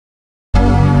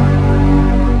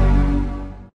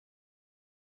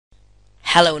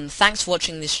Hello and thanks for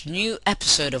watching this new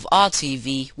episode of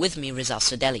RTV with me,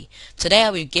 rizalDesigns. Today I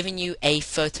will be giving you a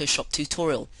Photoshop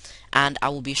tutorial and I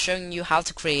will be showing you how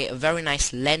to create a very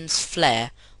nice lens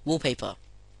flare wallpaper.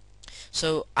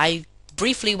 So I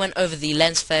briefly went over the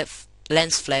lens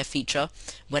flare feature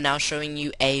when I was showing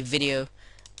you a video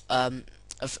of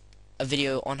a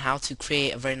video on how to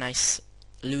create a very nice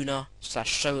lunar /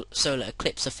 solar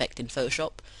eclipse effect in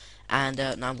Photoshop, and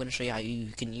now I'm going to show you how you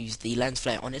can use the lens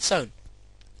flare on its own.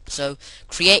 So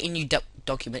create a new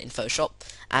document in Photoshop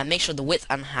and make sure the width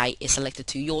and height is selected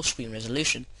to your screen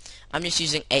resolution. I'm just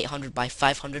using 800 by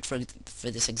 500 for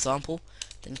this example.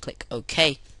 Then click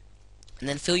OK, and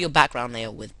then fill your background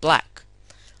layer with black.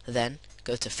 Then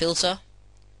go to Filter,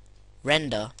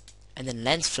 Render, and then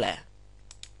Lens Flare.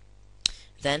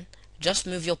 Then just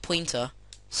move your pointer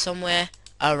somewhere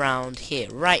around here,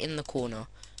 right in the corner,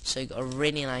 so you got a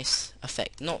really nice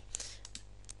effect. Not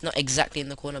exactly in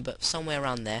the corner, but somewhere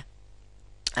around there,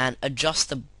 and adjust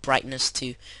the brightness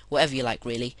to whatever you like,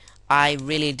 really. I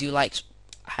really like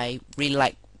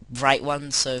bright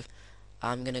ones, so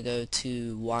I'm gonna go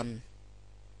to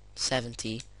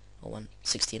 170 or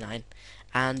 169,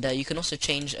 and you can also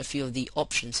change a few of the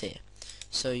options here.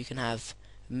 So you can have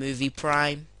movie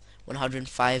prime,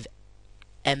 105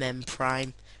 mm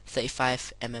prime,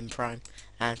 35 mm prime,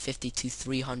 and 50 to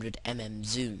 300 mm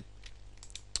zoom.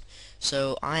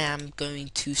 So I am going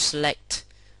to select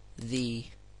the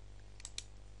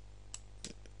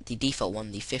default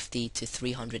one, the 50 to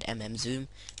 300 mm zoom,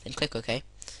 then click OK,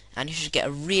 and you should get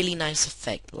a really nice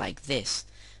effect like this.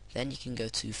 Then you can go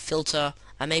to Filter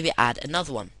and maybe add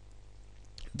another one,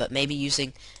 but maybe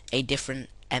using a different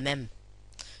mm.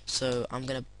 So I'm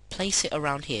going to place it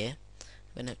around here.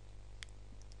 I'm going to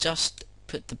just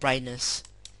put the brightness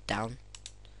down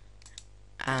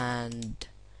and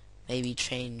maybe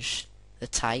change the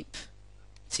type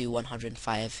to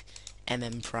 105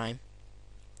 mm prime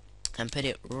and put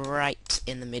it right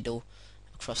in the middle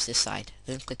across this side.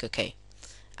 Then click OK,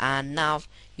 and now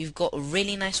you've got a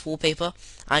really nice wallpaper,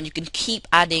 and you can keep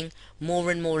adding more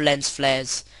and more lens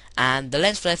flares. And the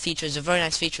lens flare feature is a very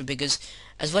nice feature because,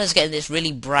 as well as getting this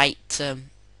really bright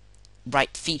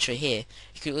feature here,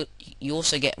 you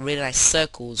also get really nice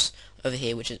circles over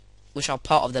here, which are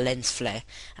part of the lens flare,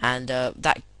 and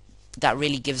that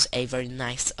really gives a very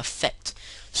nice effect.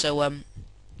 So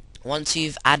once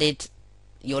you've added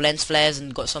your lens flares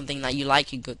and got something that you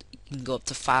like, you can go up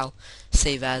to File,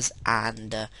 Save As,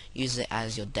 and use it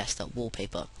as your desktop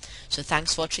wallpaper. So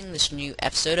thanks for watching this new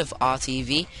episode of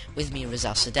RTV with me,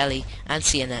 rizalDesigns, and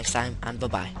see you next time, and bye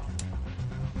bye.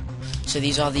 So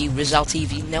these are the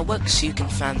rizalTV networks. You can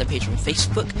find the page on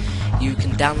Facebook. You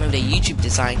can download a YouTube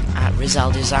design at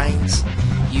rizalDesigns.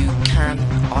 You can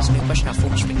ask me a question at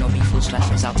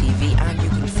formspring.me/rizalTV, and you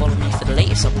can follow me for the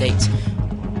latest updates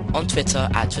on Twitter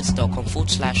at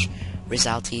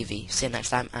twitter.com/rizalTV. See you next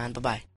time, and bye bye.